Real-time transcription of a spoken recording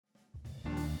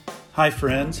Hi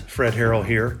friends, Fred Harrell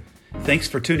here. Thanks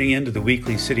for tuning in to the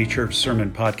weekly City Church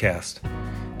Sermon Podcast.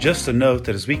 Just a note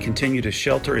that as we continue to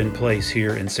shelter in place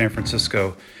here in San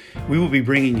Francisco, we will be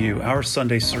bringing you our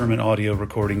Sunday sermon audio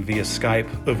recording via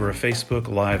Skype over a Facebook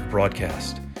Live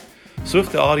broadcast. So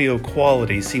if the audio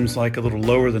quality seems like a little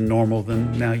lower than normal,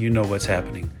 then now you know what's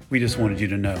happening. We just wanted you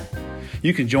to know.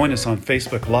 You can join us on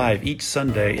Facebook Live each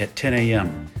Sunday at 10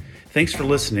 a.m. Thanks for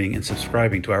listening and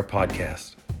subscribing to our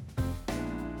podcast.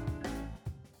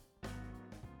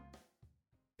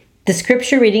 The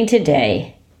scripture reading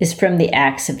today is from the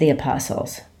Acts of the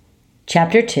Apostles,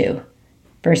 chapter 2,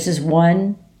 verses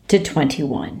 1 to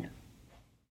 21.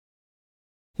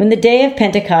 When the day of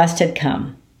Pentecost had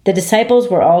come, the disciples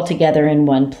were all together in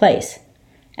one place.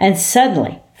 And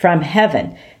suddenly, from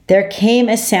heaven, there came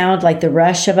a sound like the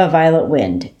rush of a violent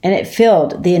wind, and it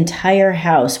filled the entire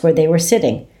house where they were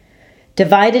sitting.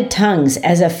 Divided tongues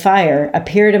as of fire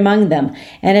appeared among them,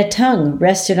 and a tongue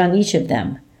rested on each of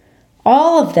them.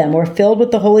 All of them were filled with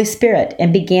the Holy Spirit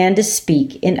and began to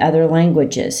speak in other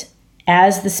languages,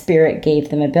 as the Spirit gave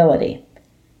them ability.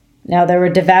 Now there were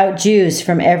devout Jews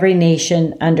from every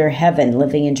nation under heaven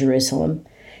living in Jerusalem.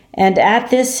 And at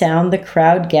this sound the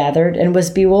crowd gathered and was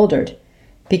bewildered,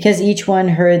 because each one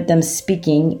heard them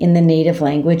speaking in the native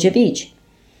language of each.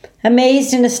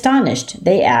 Amazed and astonished,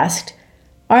 they asked,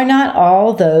 "Are not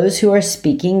all those who are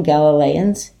speaking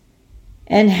Galileans?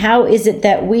 And how is it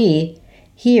that we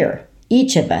hear,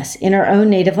 each of us, in our own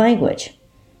native language?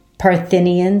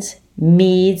 Parthians,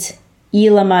 Medes,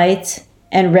 Elamites,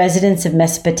 and residents of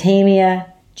Mesopotamia,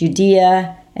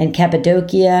 Judea, and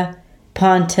Cappadocia,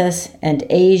 Pontus and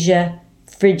Asia,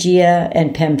 Phrygia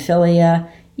and Pamphylia,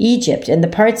 Egypt and the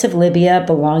parts of Libya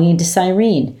belonging to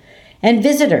Cyrene, and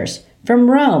visitors from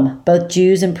Rome, both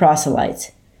Jews and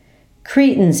proselytes.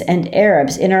 Cretans and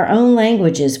Arabs in our own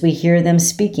languages we hear them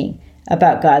speaking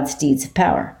about God's deeds of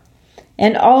power."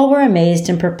 And all were amazed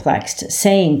and perplexed,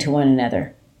 saying to one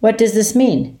another, "What does this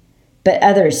mean?" But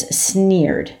others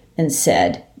sneered and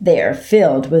said, "They are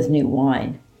filled with new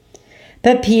wine."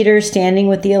 But Peter, standing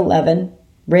with the 11,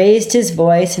 raised his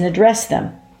voice and addressed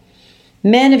them.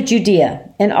 "Men of Judea,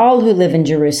 and all who live in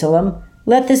Jerusalem,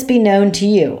 let this be known to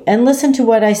you, and listen to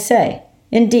what I say.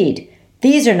 Indeed,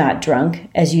 these are not drunk,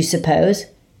 as you suppose,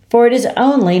 for it is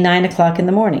only 9 o'clock in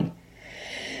the morning.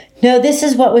 No, this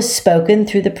is what was spoken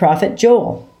through the prophet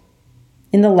Joel.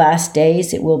 In the last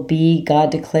days it will be,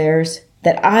 God declares,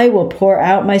 that I will pour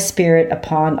out my Spirit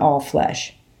upon all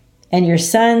flesh. And your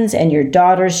sons and your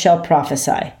daughters shall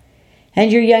prophesy,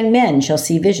 and your young men shall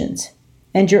see visions,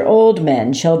 and your old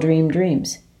men shall dream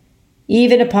dreams.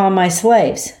 Even upon my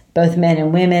slaves, both men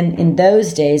and women, in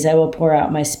those days I will pour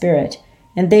out my Spirit,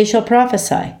 and they shall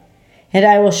prophesy. And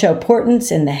I will show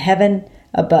portents in the heaven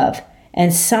above,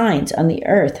 and signs on the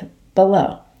earth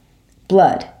below,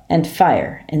 blood and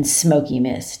fire and smoky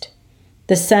mist.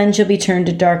 The sun shall be turned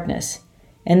to darkness,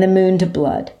 and the moon to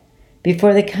blood,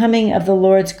 before the coming of the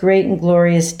Lord's great and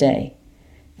glorious day.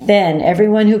 Then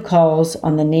everyone who calls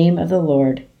on the name of the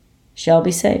Lord shall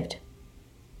be saved."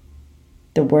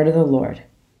 The word of the Lord.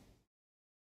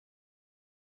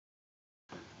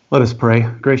 Let us pray.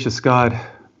 Gracious God,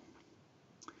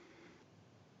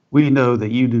 we know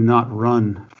that you do not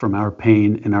run from our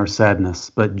pain and our sadness,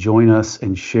 but join us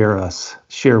and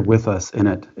share with us in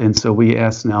it. And so we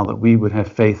ask now that we would have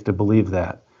faith to believe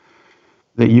that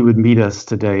you would meet us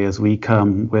today as we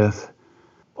come with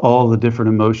all the different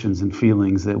emotions and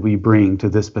feelings that we bring to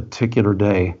this particular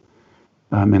day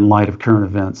in light of current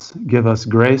events. Give us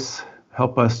grace.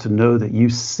 Help us to know that you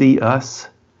see us,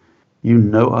 you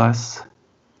know us,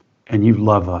 and you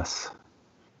love us.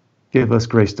 Give us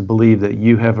grace to believe that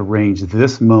you have arranged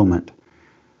this moment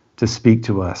to speak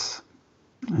to us.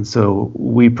 And so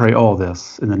we pray all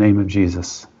this in the name of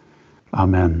Jesus.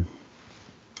 Amen.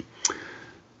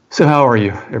 So how are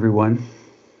you, everyone?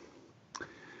 I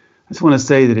just want to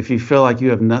say that if you feel like you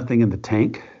have nothing in the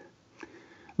tank,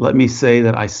 let me say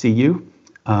that I see you.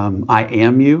 I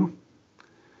am you.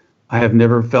 I have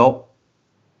never felt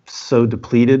so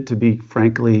depleted, to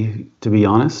be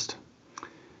honest.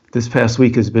 This past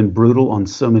week has been brutal on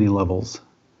so many levels.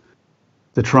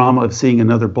 The trauma of seeing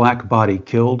another black body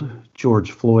killed,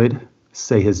 George Floyd,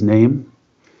 say his name.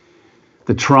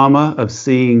 The trauma of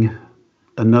seeing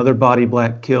another body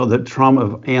black killed, the trauma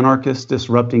of anarchists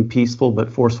disrupting peaceful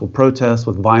but forceful protests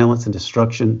with violence and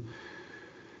destruction.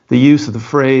 The use of the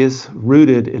phrase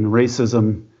rooted in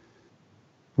racism.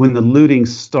 When the looting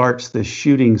starts, the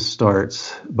shooting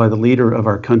starts by the leader of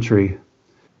our country,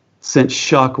 sent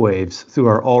shockwaves through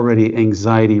our already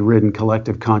anxiety-ridden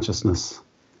collective consciousness.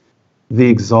 the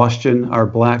exhaustion our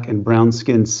black and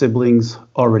brown-skinned siblings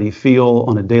already feel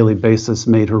on a daily basis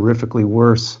made horrifically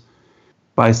worse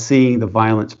by seeing the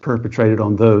violence perpetrated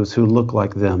on those who look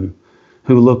like them,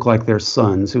 who look like their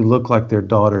sons, who look like their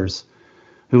daughters,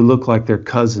 who look like their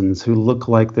cousins, who look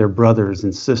like their brothers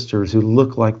and sisters, who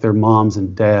look like their moms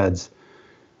and dads.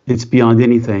 It's beyond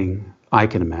anything I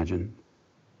can imagine.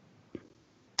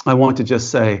 I want to just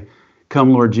say,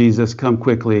 come Lord Jesus, come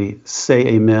quickly, say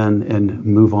amen, and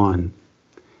move on.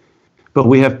 But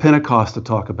we have Pentecost to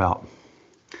talk about.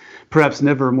 Perhaps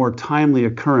never a more timely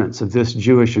occurrence of this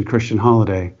Jewish and Christian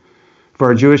holiday. For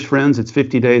our Jewish friends, it's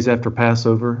 50 days after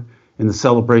Passover in the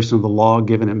celebration of the law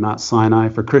given at Mount Sinai.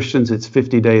 For Christians, it's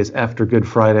 50 days after Good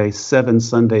Friday, 7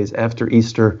 Sundays after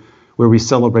Easter, where we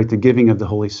celebrate the giving of the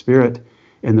Holy Spirit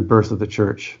and the birth of the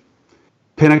church.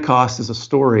 Pentecost is a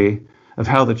story of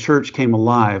how the church came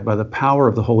alive by the power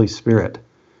of the Holy Spirit.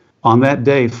 On that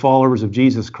day, followers of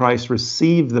Jesus Christ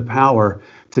received the power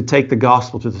to take the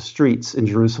gospel to the streets in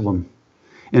Jerusalem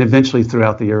and eventually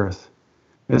throughout the earth.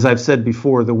 As I've said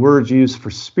before, the words used for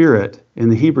spirit in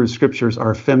the Hebrew scriptures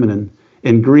are feminine.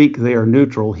 In Greek, they are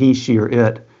neutral, he, she, or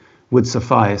it would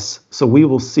suffice. So we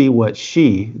will see what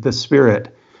she, the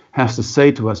Spirit, has to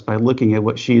say to us by looking at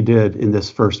what she did in this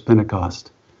first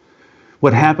Pentecost.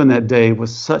 What happened that day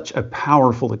was such a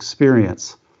powerful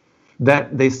experience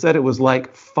that they said it was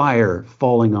like fire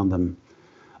falling on them.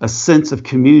 A sense of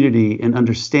community and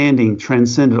understanding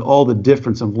transcended all the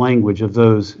difference of language of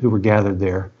those who were gathered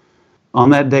there.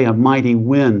 On that day, a mighty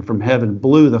wind from heaven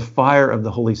blew the fire of the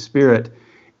Holy Spirit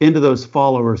into those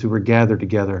followers who were gathered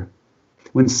together.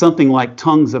 When something like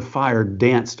tongues of fire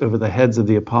danced over the heads of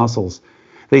the apostles,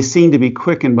 they seemed to be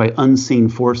quickened by unseen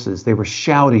forces. They were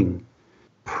shouting,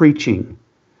 preaching,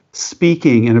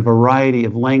 speaking in a variety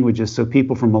of languages so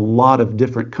people from a lot of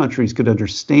different countries could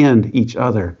understand each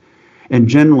other, and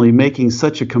generally making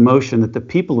such a commotion that the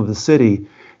people of the city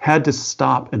had to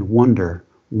stop and wonder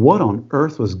what on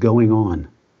earth was going on.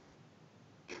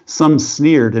 Some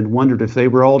sneered and wondered if they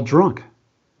were all drunk.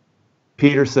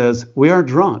 Peter says, "We aren't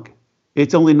drunk.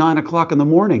 It's only 9 o'clock in the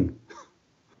morning."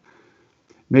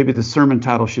 Maybe the sermon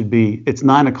title should be, "It's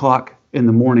 9 o'clock in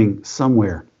the morning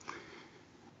somewhere."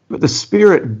 But the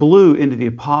Spirit blew into the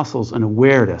apostles an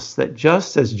awareness that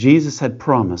just as Jesus had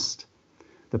promised,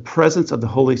 the presence of the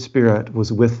Holy Spirit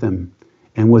was with them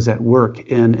and was at work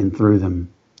in and through them.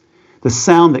 The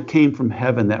sound that came from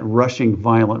heaven, that rushing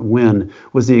violent wind,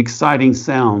 was the exciting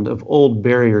sound of old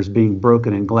barriers being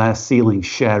broken and glass ceilings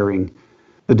shattering.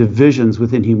 The divisions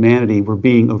within humanity were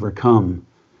being overcome,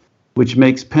 which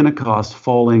makes Pentecost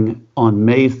falling on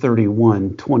May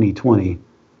 31, 2020,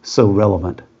 so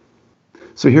relevant.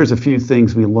 So here's a few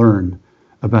things we learn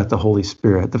about the Holy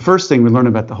Spirit. The first thing we learn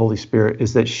about the Holy Spirit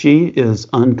is that she is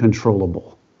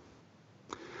uncontrollable.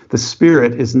 The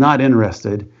Spirit is not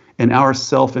interested in our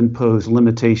self-imposed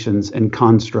limitations and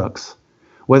constructs,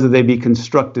 whether they be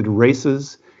constructed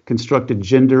races, constructed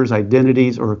genders,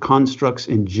 identities, or constructs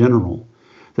in general.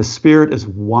 The Spirit is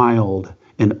wild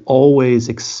and always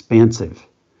expansive.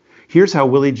 Here's how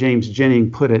Willie James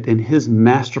Jennings put it in his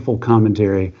masterful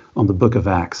commentary on the book of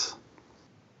Acts.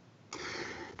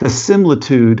 The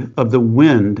similitude of the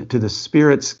wind to the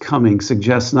Spirit's coming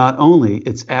suggests not only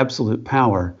its absolute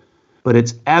power, but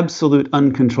its absolute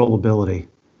uncontrollability.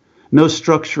 No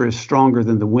structure is stronger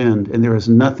than the wind, and there is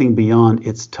nothing beyond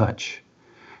its touch.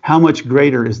 How much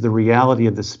greater is the reality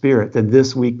of the Spirit than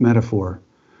this weak metaphor?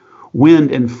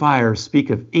 Wind and fire speak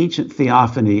of ancient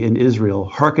theophany in Israel,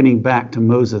 hearkening back to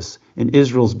Moses and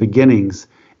Israel's beginnings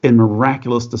in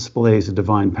miraculous displays of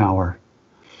divine power.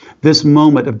 This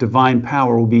moment of divine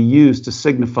power will be used to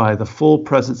signify the full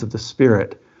presence of the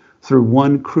Spirit through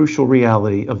one crucial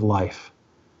reality of life: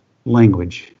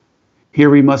 language.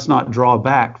 Here we must not draw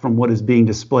back from what is being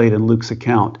displayed in Luke's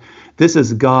account. This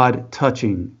is God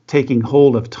touching, taking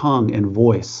hold of tongue and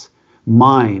voice,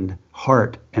 mind,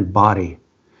 heart, and body.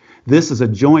 This is a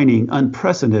joining,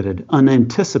 unprecedented,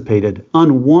 unanticipated,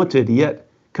 unwanted, yet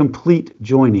complete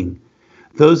joining.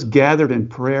 Those gathered in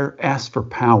prayer asked for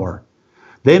power.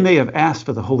 They may have asked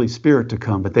for the Holy Spirit to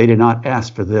come, but they did not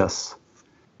ask for this.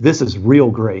 This is real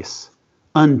grace,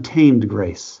 untamed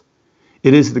grace.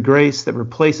 It is the grace that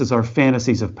replaces our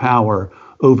fantasies of power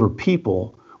over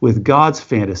people with God's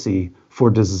fantasy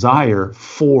for desire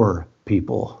for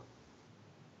people.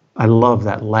 I love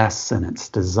that last sentence,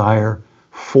 desire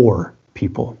for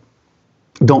people.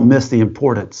 Don't miss the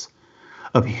importance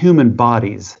of human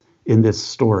bodies in this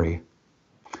story.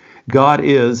 God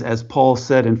is, as Paul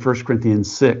said in 1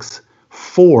 Corinthians 6,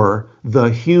 for the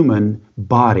human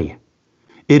body.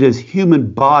 It is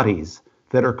human bodies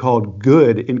that are called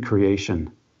good in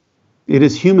creation. It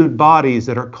is human bodies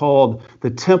that are called the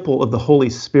temple of the Holy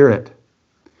Spirit.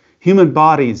 Human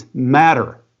bodies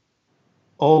matter,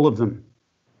 all of them.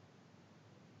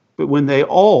 But when they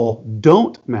all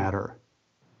don't matter,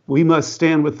 we must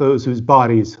stand with those whose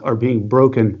bodies are being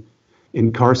broken,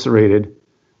 incarcerated,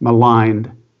 maligned,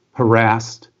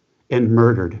 harassed, and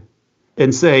murdered,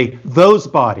 and say, those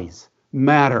bodies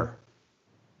matter.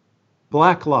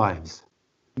 Black lives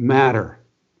matter.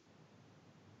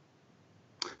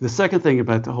 The second thing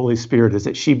about the Holy Spirit is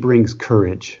that she brings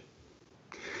courage.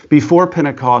 Before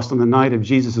Pentecost, on the night of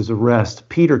Jesus' arrest,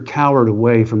 Peter cowered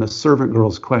away from the servant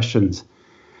girl's questions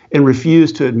and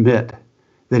refused to admit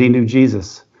that he knew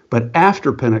Jesus. But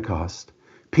after Pentecost,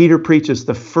 Peter preaches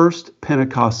the first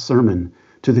Pentecost sermon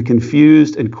to the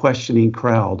confused and questioning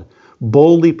crowd,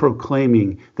 boldly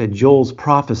proclaiming that Joel's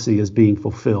prophecy is being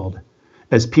fulfilled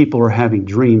as people are having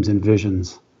dreams and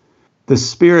visions. The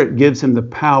Spirit gives him the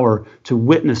power to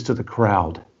witness to the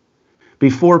crowd.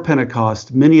 Before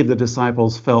Pentecost, many of the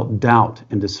disciples felt doubt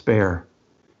and despair.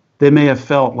 They may have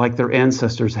felt like their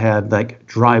ancestors had, like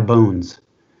dry bones.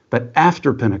 But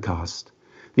after Pentecost,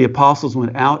 the apostles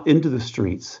went out into the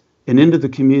streets and into the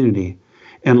community,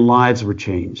 and lives were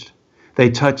changed. They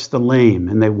touched the lame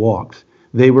and they walked.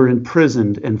 They were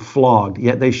imprisoned and flogged,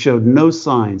 yet they showed no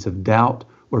signs of doubt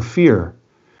or fear.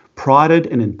 Prodded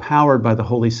and empowered by the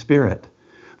Holy Spirit,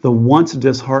 the once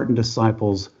disheartened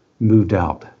disciples moved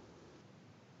out.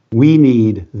 We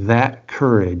need that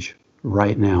courage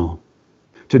right now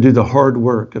to do the hard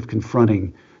work of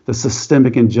confronting the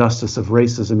systemic injustice of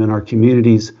racism in our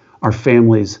communities, our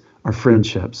families, our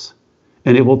friendships.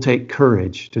 And it will take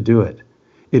courage to do it.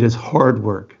 It is hard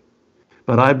work.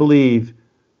 But I believe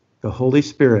the Holy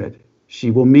Spirit,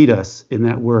 she will meet us in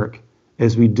that work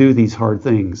as we do these hard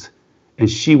things, and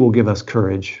she will give us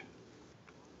courage.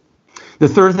 The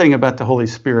third thing about the Holy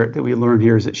Spirit that we learn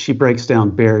here is that she breaks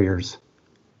down barriers.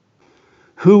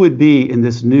 Who would be in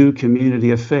this new community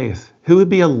of faith? Who would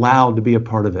be allowed to be a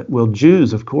part of it? Well,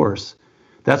 Jews, of course.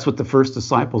 That's what the first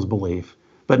disciples believe.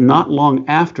 But not long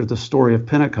after the story of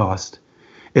Pentecost,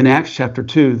 in Acts chapter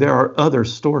 2, there are other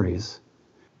stories.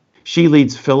 She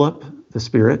leads Philip, the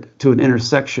Spirit, to an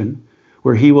intersection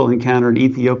where he will encounter an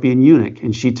Ethiopian eunuch,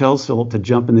 and she tells Philip to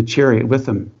jump in the chariot with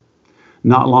him.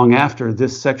 Not long after,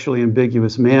 this sexually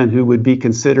ambiguous man who would be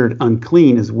considered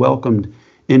unclean is welcomed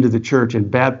into the church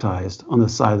and baptized on the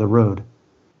side of the road.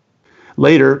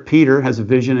 Later, Peter has a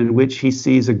vision in which he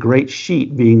sees a great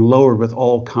sheet being lowered with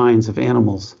all kinds of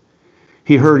animals.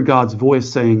 He heard God's voice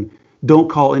saying, "Don't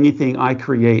call anything I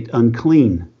create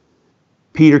unclean."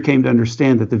 Peter came to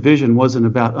understand that the vision wasn't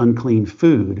about unclean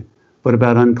food, but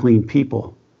about unclean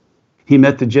people. He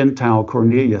met the Gentile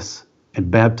Cornelius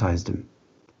and baptized him.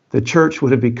 The church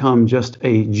would have become just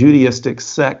a Judaistic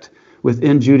sect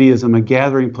within Judaism, a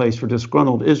gathering place for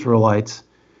disgruntled Israelites.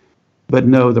 But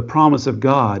no, the promise of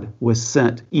God was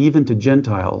sent even to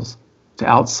Gentiles, to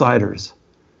outsiders.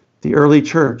 The early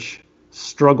church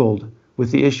struggled with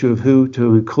the issue of who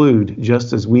to include,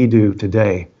 just as we do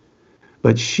today.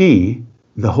 But she,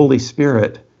 the Holy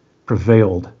Spirit,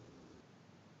 prevailed.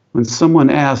 When someone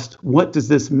asked, "What does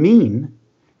this mean?"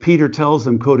 Peter tells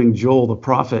them, quoting Joel the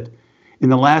prophet, "In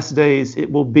the last days it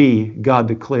will be, God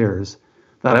declares,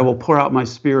 that I will pour out my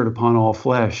Spirit upon all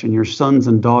flesh, and your sons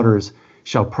and daughters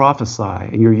shall prophesy,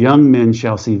 and your young men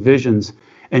shall see visions,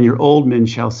 and your old men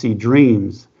shall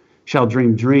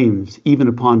dream dreams. Even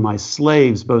upon my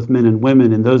slaves, both men and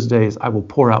women, in those days I will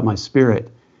pour out my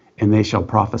Spirit, and they shall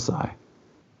prophesy."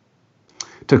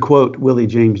 To quote Willie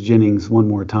James Jennings one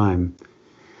more time,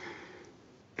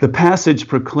 the passage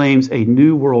proclaims a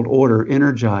new world order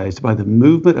energized by the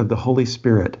movement of the Holy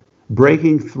Spirit,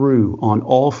 breaking through on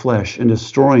all flesh and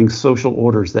destroying social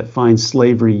orders that find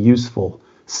slavery useful,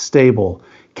 stable,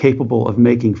 capable of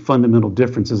making fundamental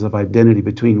differences of identity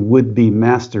between would-be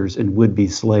masters and would-be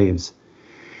slaves.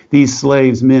 These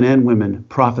slaves, men and women,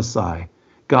 prophesy.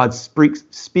 God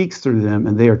speaks through them,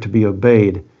 and they are to be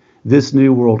obeyed. This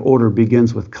new world order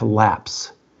begins with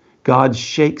collapse. God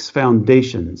shakes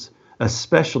foundations,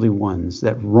 especially ones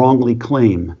that wrongly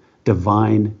claim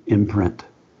divine imprint.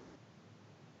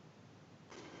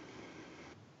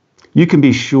 You can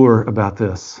be sure about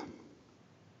this.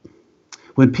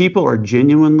 When people are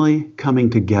genuinely coming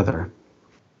together,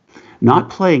 not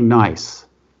playing nice,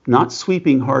 not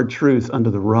sweeping hard truth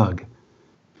under the rug,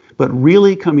 but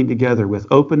really coming together with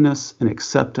openness and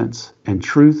acceptance and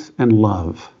truth and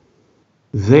love,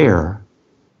 there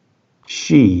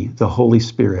she, the Holy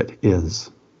Spirit,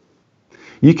 is.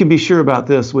 You can be sure about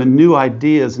this: when new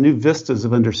ideas, new vistas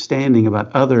of understanding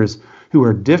about others who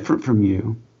are different from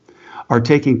you are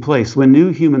taking place, when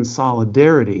new human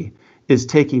solidarity is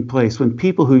taking place when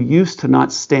people who used to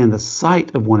not stand the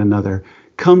sight of one another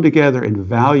come together and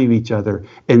value each other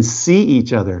and see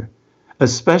each other,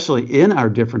 especially in our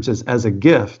differences, as a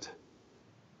gift.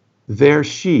 There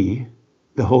she,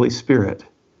 the Holy Spirit,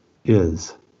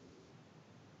 is.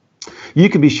 You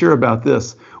can be sure about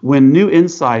this. When new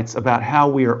insights about how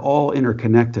we are all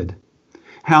interconnected,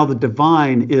 how the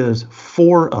divine is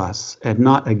for us and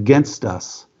not against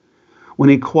us, when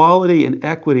equality and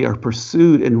equity are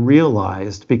pursued and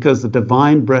realized because the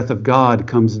divine breath of God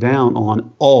comes down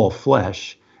on all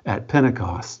flesh at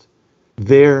Pentecost,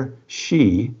 there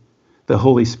she, the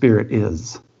Holy Spirit,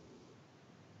 is.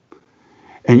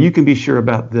 And you can be sure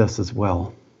about this as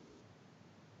well.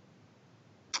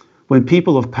 When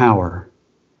people of power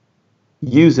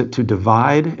use it to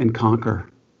divide and conquer,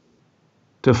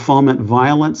 to foment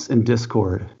violence and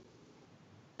discord,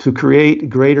 to create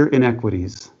greater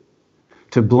inequities,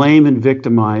 to blame and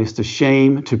victimize, to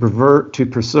shame, to pervert, to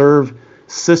preserve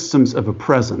systems of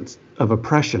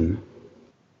oppression,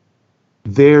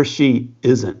 there she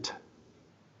isn't.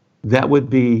 That would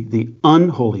be the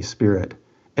unholy spirit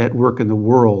at work in the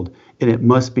world, and it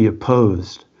must be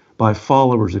opposed by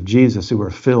followers of Jesus who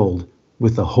are filled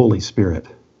with the Holy Spirit.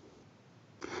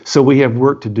 So we have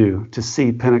work to do to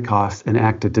see Pentecost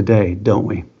enacted today, don't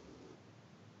we?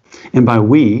 And by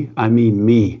we, I mean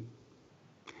me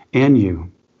and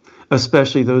you,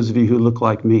 especially those of you who look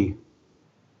like me.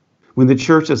 When the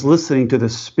church is listening to the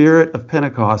Spirit of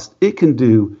Pentecost, it can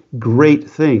do great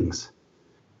things.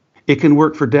 It can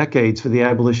work for decades for the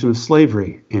abolition of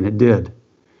slavery, and it did.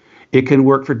 It can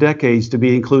work for decades to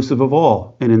be inclusive of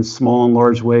all, and in small and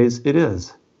large ways, it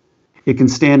is. It can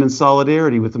stand in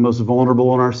solidarity with the most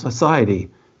vulnerable in our society,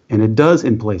 and it does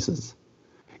in places.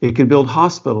 It can build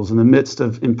hospitals in the midst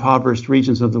of impoverished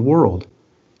regions of the world,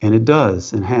 and it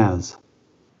does and has.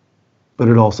 But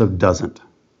it also doesn't.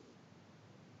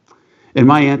 In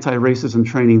my anti-racism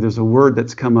training, there's a word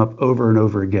that's come up over and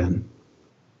over again,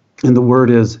 and the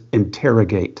word is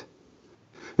interrogate.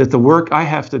 That the work I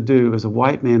have to do as a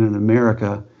white man in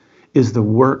America is the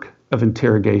work of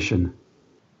interrogation.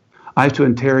 I have to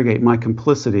interrogate my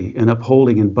complicity in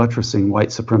upholding and buttressing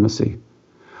white supremacy.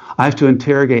 I have to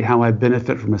interrogate how I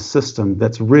benefit from a system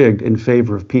that's rigged in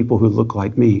favor of people who look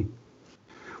like me.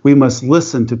 We must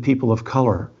listen to people of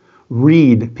color,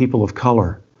 read people of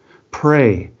color,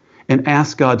 pray, and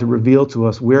ask God to reveal to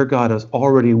us where God has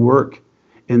already worked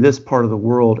in this part of the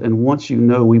world. And once you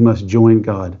know, we must join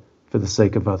God for the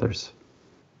sake of others.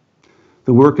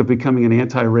 The work of becoming an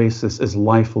anti-racist is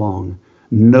lifelong.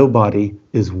 Nobody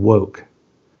is woke.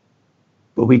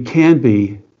 But we can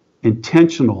be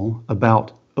intentional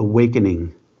about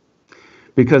awakening.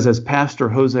 Because as Pastor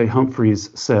Jose Humphreys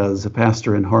says, a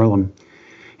pastor in Harlem,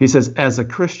 he says, as a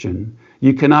Christian,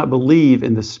 you cannot believe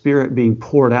in the Spirit being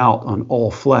poured out on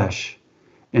all flesh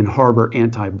and harbor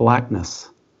anti-blackness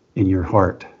in your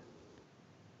heart.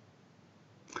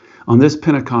 On this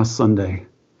Pentecost Sunday,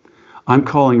 I'm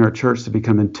calling our church to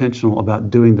become intentional about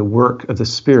doing the work of the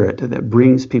Spirit that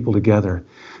brings people together,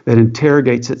 that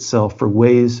interrogates itself for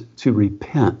ways to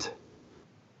repent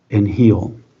and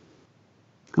heal.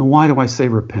 And why do I say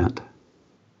repent?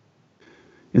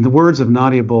 In the words of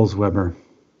Nadia Bolz-Weber,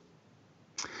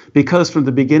 because from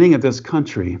the beginning of this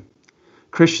country,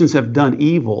 Christians have done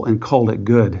evil and called it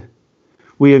good.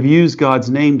 We have used God's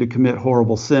name to commit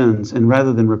horrible sins, and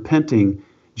rather than repenting,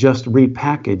 just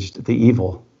repackaged the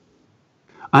evil.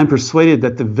 I'm persuaded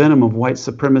that the venom of white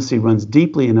supremacy runs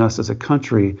deeply in us as a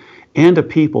country and a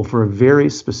people for very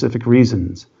specific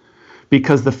reasons,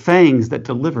 because the fangs that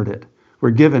delivered it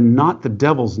were given not the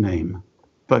devil's name,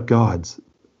 but God's.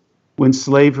 When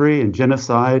slavery and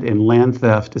genocide and land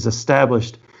theft is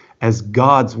established as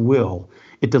God's will,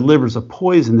 it delivers a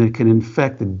poison that can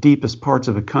infect the deepest parts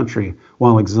of a country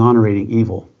while exonerating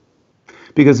evil.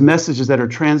 Because messages that are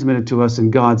transmitted to us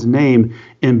in God's name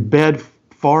embed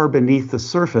far beneath the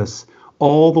surface,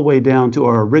 all the way down to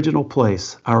our original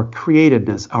place, our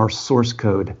createdness, our source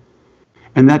code.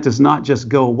 And that does not just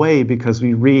go away because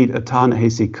we read a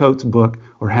Ta-Nehisi Coates book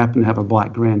or happen to have a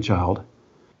black grandchild.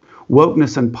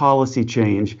 Wokeness and policy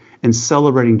change and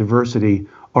celebrating diversity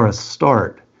are a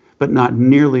start, but not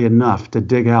nearly enough to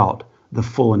dig out the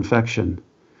full infection.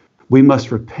 We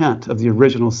must repent of the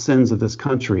original sins of this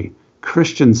country,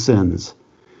 Christian sins,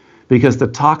 because the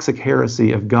toxic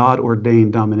heresy of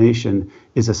God-ordained domination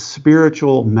is a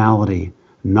spiritual malady,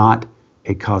 not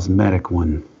a cosmetic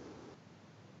one.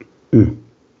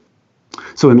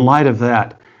 So in light of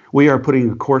that, we are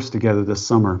putting a course together this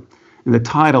summer, and the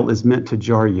title is meant to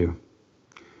jar you: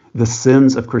 The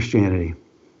Sins of Christianity.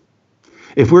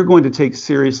 If we're going to take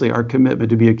seriously our commitment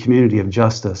to be a community of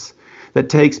justice, that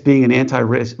takes being an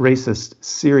anti-racist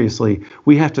seriously,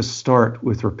 we have to start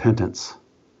with repentance,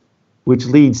 which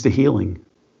leads to healing.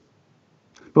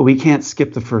 But we can't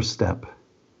skip the first step.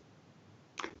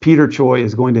 Peter Choi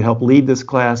is going to help lead this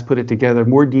class, put it together,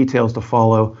 more details to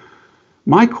follow.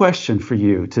 My question for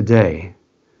you today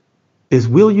is,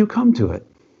 will you come to it?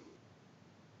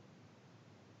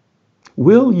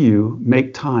 Will you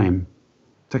make time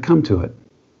to come to it?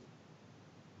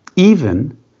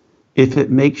 Even if it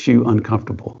makes you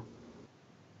uncomfortable.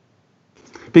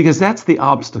 Because that's the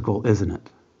obstacle, isn't it?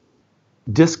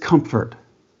 Discomfort.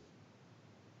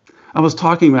 I was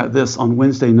talking about this on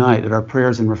Wednesday night at our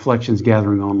Prayers and Reflections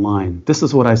gathering online. This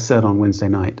is what I said on Wednesday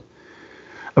night.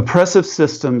 Oppressive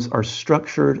systems are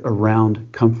structured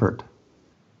around comfort.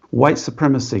 White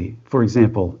supremacy, for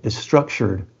example, is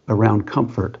structured around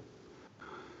comfort.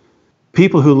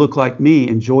 People who look like me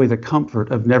enjoy the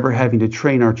comfort of never having to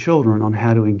train our children on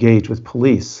how to engage with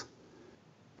police.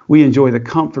 We enjoy the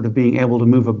comfort of being able to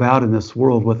move about in this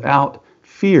world without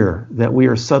fear that we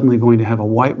are suddenly going to have a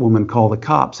white woman call the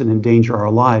cops and endanger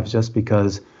our lives just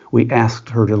because we asked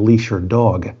her to leash her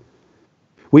dog.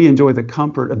 We enjoy the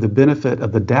comfort of the benefit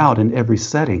of the doubt in every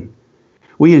setting.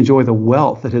 We enjoy the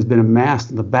wealth that has been amassed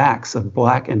in the backs of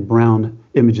black and brown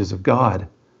images of God.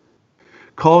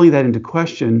 Calling that into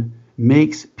question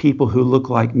makes people who look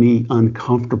like me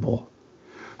uncomfortable.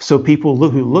 So people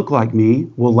who look like me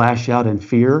will lash out in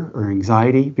fear or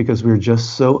anxiety because we're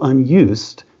just so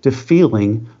unused to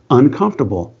feeling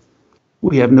uncomfortable.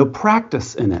 We have no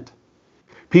practice in it.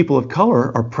 People of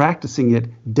color are practicing it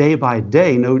day by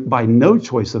day, by no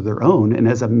choice of their own, and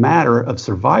as a matter of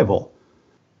survival.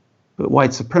 But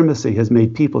white supremacy has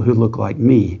made people who look like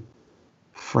me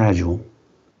fragile.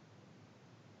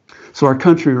 So our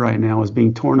country right now is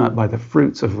being torn up by the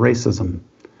fruits of racism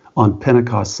on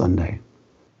Pentecost Sunday.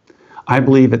 I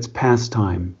believe it's past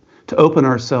time to open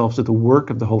ourselves to the work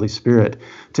of the Holy Spirit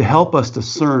to help us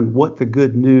discern what the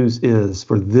good news is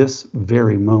for this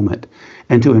very moment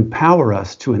and to empower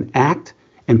us to enact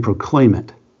and proclaim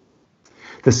it.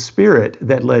 The Spirit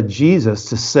that led Jesus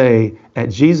to say at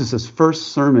Jesus'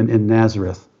 first sermon in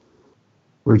Nazareth,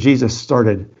 where Jesus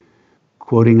started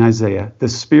quoting Isaiah, "The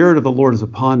Spirit of the Lord is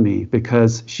upon me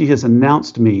because she has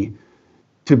announced me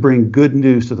to bring good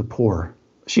news to the poor.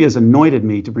 She has anointed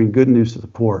me to bring good news to the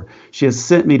poor. She has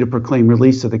sent me to proclaim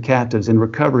release to the captives and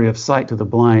recovery of sight to the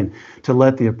blind, to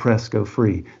let the oppressed go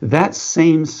free." That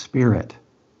same Spirit,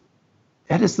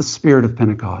 that is the Spirit of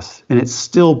Pentecost, and it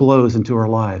still blows into our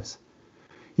lives.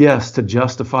 Yes, to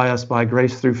justify us by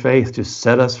grace through faith, to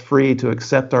set us free, to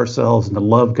accept ourselves and to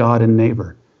love God and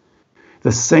neighbor.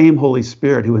 The same Holy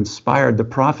Spirit who inspired the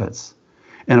prophets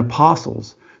and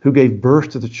apostles, who gave birth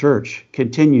to the church,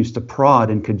 continues to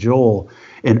prod and cajole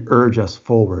and urge us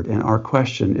forward. And our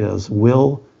question is,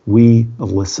 will we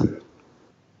listen?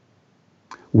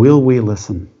 Will we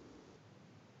listen?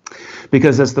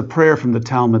 Because as the prayer from the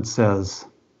Talmud says,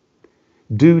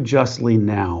 do justly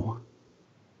now,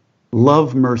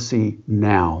 love mercy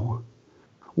now,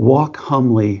 walk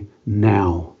humbly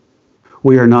now.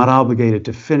 We are not obligated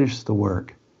to finish the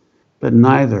work, but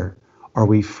neither are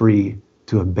we free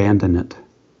to abandon it.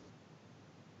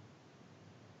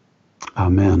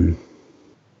 Amen.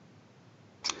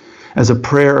 As a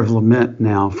prayer of lament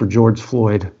now for George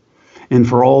Floyd and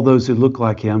for all those who look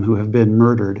like him who have been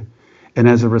murdered, and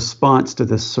as a response to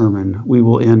this sermon,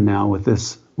 we'll end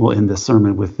this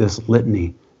sermon with this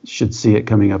litany. You should see it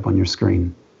coming up on your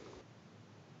screen.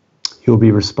 You'll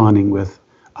be responding with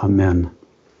Amen.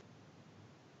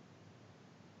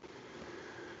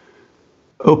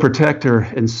 O protector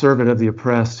and servant of the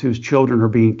oppressed, whose children are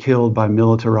being killed by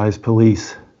militarized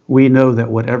police, we know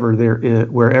that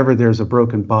wherever there's a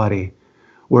broken body,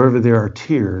 wherever there are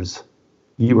tears,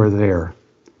 you are there.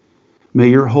 May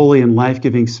your holy and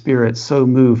life-giving Spirit so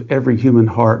move every human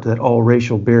heart that all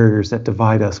racial barriers that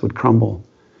divide us would crumble.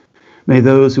 May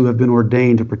those who have been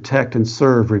ordained to protect and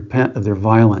serve repent of their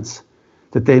violence,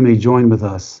 that they may join with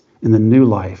us in the new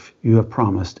life you have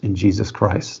promised in Jesus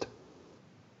Christ.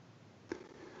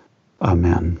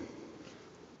 Amen.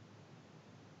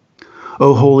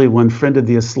 O Holy One, friend of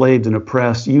the enslaved and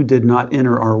oppressed, you did not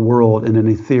enter our world in an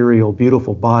ethereal,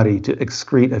 beautiful body to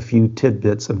excrete a few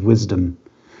tidbits of wisdom.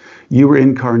 You were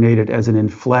incarnated as an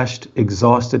enfleshed,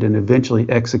 exhausted, and eventually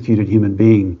executed human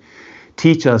being.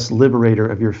 Teach us, liberator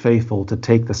of your faithful, to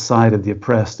take the side of the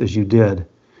oppressed as you did.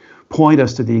 Point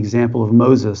us to the example of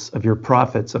Moses, of your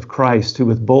prophets, of Christ, who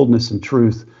with boldness and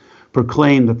truth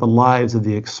proclaim that the lives of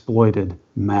the exploited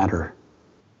matter.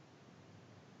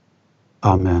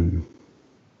 Amen.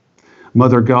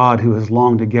 Mother God, who has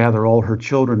longed to gather all her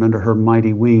children under her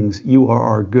mighty wings, you are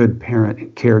our good parent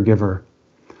and caregiver.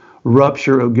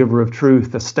 Rupture, O giver of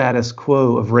truth, the status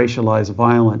quo of racialized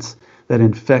violence that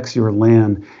infects your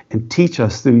land, and teach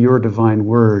us through your divine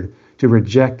word to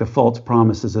reject the false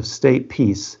promises of state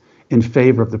peace in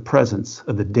favor of the presence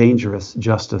of the dangerous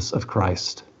justice of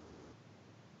Christ.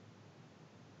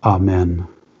 Amen.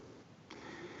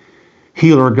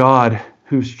 Healer God,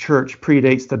 whose church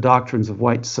predates the doctrines of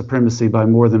white supremacy by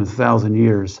more than 1,000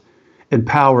 years,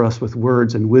 empower us with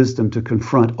words and wisdom to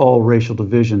confront all racial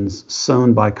divisions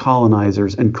sown by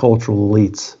colonizers and cultural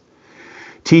elites.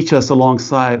 Teach us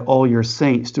alongside all your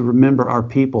saints to remember our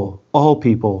people, all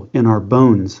people in our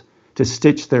bones, to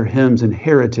stitch their hymns and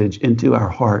heritage into our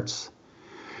hearts.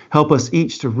 Help us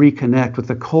each to reconnect with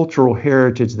the cultural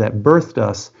heritage that birthed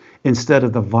us instead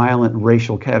of the violent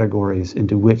racial categories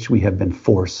into which we have been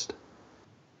forced.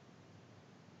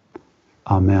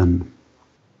 Amen.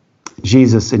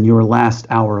 Jesus, in your last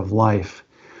hour of life,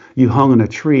 you hung on a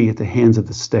tree at the hands of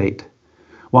the state,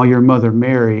 while your mother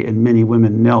Mary and many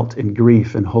women knelt in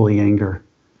grief and holy anger.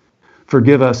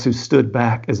 Forgive us who stood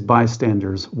back as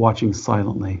bystanders, watching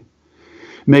silently.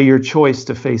 May your choice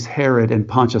to face Herod and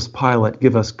Pontius Pilate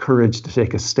give us courage to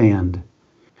take a stand.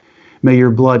 May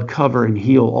your blood cover and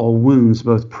heal all wounds,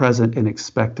 both present and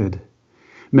expected.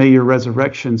 May your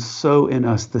resurrection sow in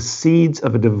us the seeds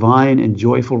of a divine and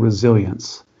joyful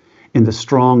resilience. In the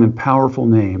strong and powerful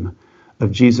name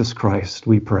of Jesus Christ,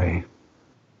 we pray.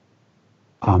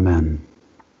 Amen.